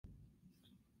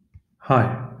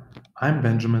Hi, I'm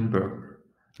Benjamin Berger,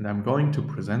 and I'm going to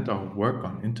present our work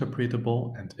on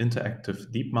interpretable and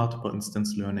interactive deep multiple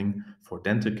instance learning for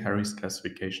dental caries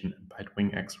classification in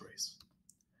Bitewing X-rays.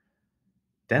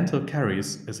 Dental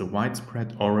caries is a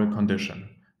widespread oral condition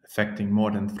affecting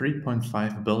more than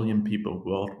 3.5 billion people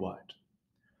worldwide.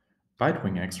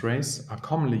 Bitewing X-rays are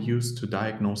commonly used to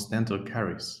diagnose dental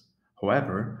caries.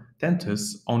 However,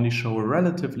 dentists only show a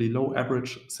relatively low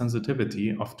average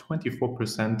sensitivity of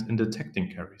 24% in detecting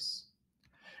caries.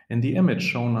 In the image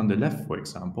shown on the left, for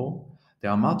example,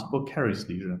 there are multiple caries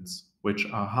lesions, which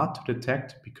are hard to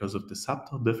detect because of the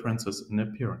subtle differences in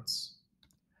appearance.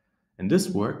 In this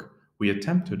work, we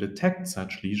attempt to detect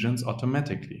such lesions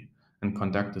automatically and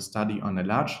conduct a study on a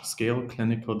large-scale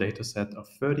clinical dataset of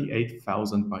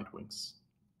 38,000 bitewings.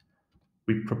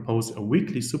 We propose a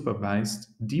weakly supervised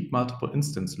deep multiple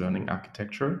instance learning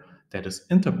architecture that is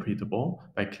interpretable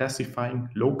by classifying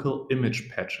local image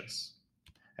patches.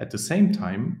 At the same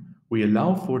time, we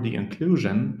allow for the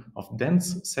inclusion of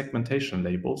dense segmentation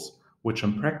labels, which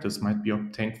in practice might be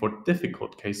obtained for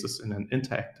difficult cases in an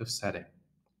interactive setting.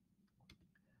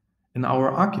 In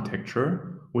our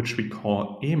architecture, which we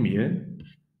call EMIL,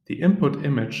 the input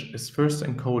image is first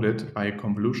encoded by a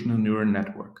convolutional neural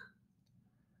network.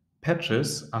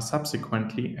 Patches are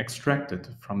subsequently extracted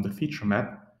from the feature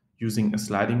map using a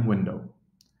sliding window.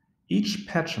 Each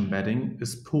patch embedding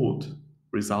is pooled,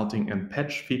 resulting in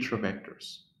patch feature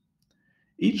vectors.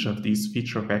 Each of these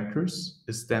feature vectors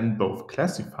is then both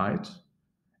classified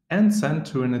and sent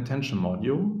to an attention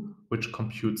module, which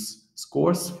computes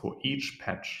scores for each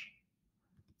patch.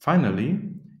 Finally,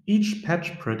 each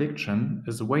patch prediction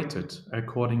is weighted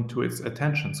according to its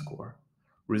attention score,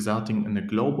 resulting in a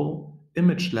global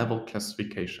image-level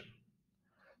classification.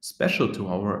 Special to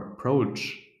our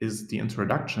approach is the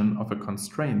introduction of a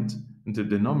constraint in the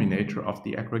denominator of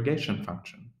the aggregation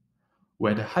function,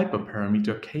 where the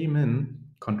hyperparameter kmin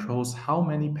controls how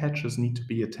many patches need to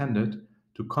be attended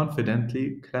to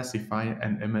confidently classify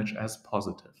an image as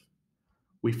positive.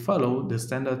 We follow the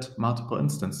standard multiple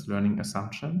instance learning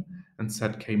assumption and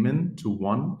set kmin to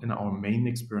 1 in our main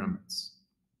experiments.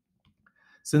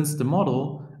 Since the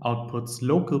model outputs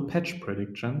local patch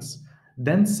predictions,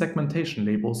 dense segmentation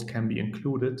labels can be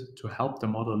included to help the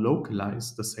model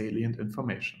localize the salient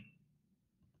information.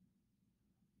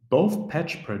 Both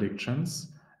patch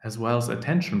predictions, as well as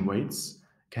attention weights,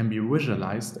 can be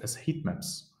visualized as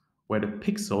heatmaps, where the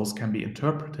pixels can be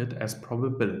interpreted as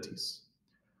probabilities.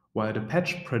 While the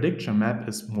patch prediction map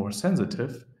is more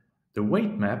sensitive, the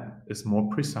weight map is more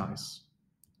precise.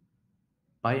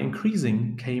 By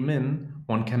increasing kmin,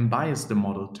 one can bias the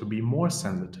model to be more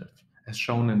sensitive, as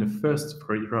shown in the first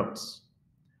 3 rows.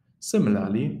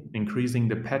 Similarly, increasing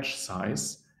the patch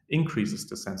size increases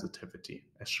the sensitivity,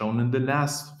 as shown in the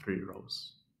last 3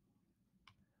 rows.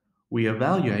 We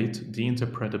evaluate the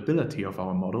interpretability of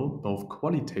our model both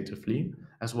qualitatively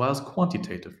as well as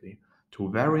quantitatively to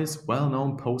various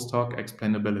well-known post-hoc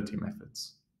explainability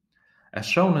methods. As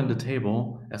shown in the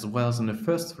table, as well as in the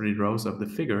first 3 rows of the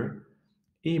figure,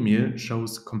 EMIL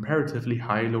shows comparatively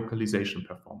high localization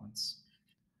performance.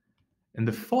 In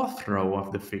the 4th row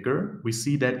of the figure, we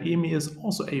see that EMIL is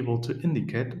also able to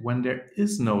indicate when there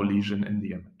is no lesion in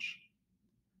the image.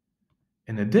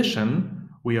 In addition,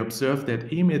 we observe that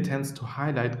EMIL tends to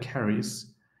highlight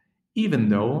caries, even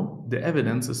though the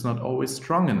evidence is not always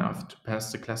strong enough to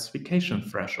pass the classification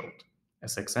threshold,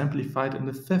 as exemplified in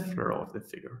the 5th row of the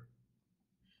figure.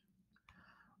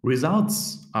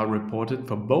 Results are reported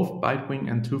for both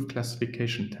bitewing and tooth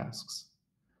classification tasks.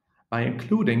 By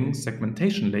including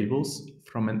segmentation labels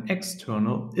from an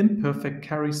external imperfect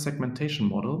caries segmentation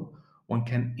model, one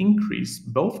can increase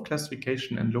both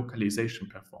classification and localization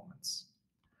performance.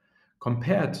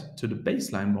 Compared to the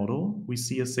baseline model, we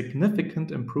see a significant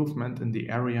improvement in the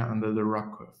area under the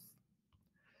RUG curve.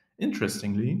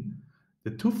 Interestingly, the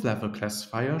tooth level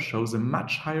classifier shows a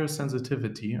much higher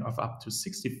sensitivity of up to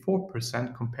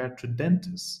 64% compared to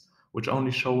dentists, which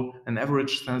only show an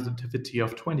average sensitivity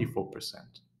of 24%.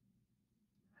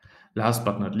 Last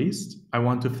but not least, I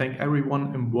want to thank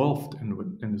everyone involved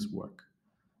in this work.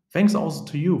 Thanks also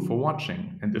to you for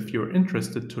watching, and if you're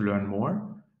interested to learn more,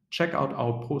 check out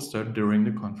our poster during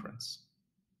the conference.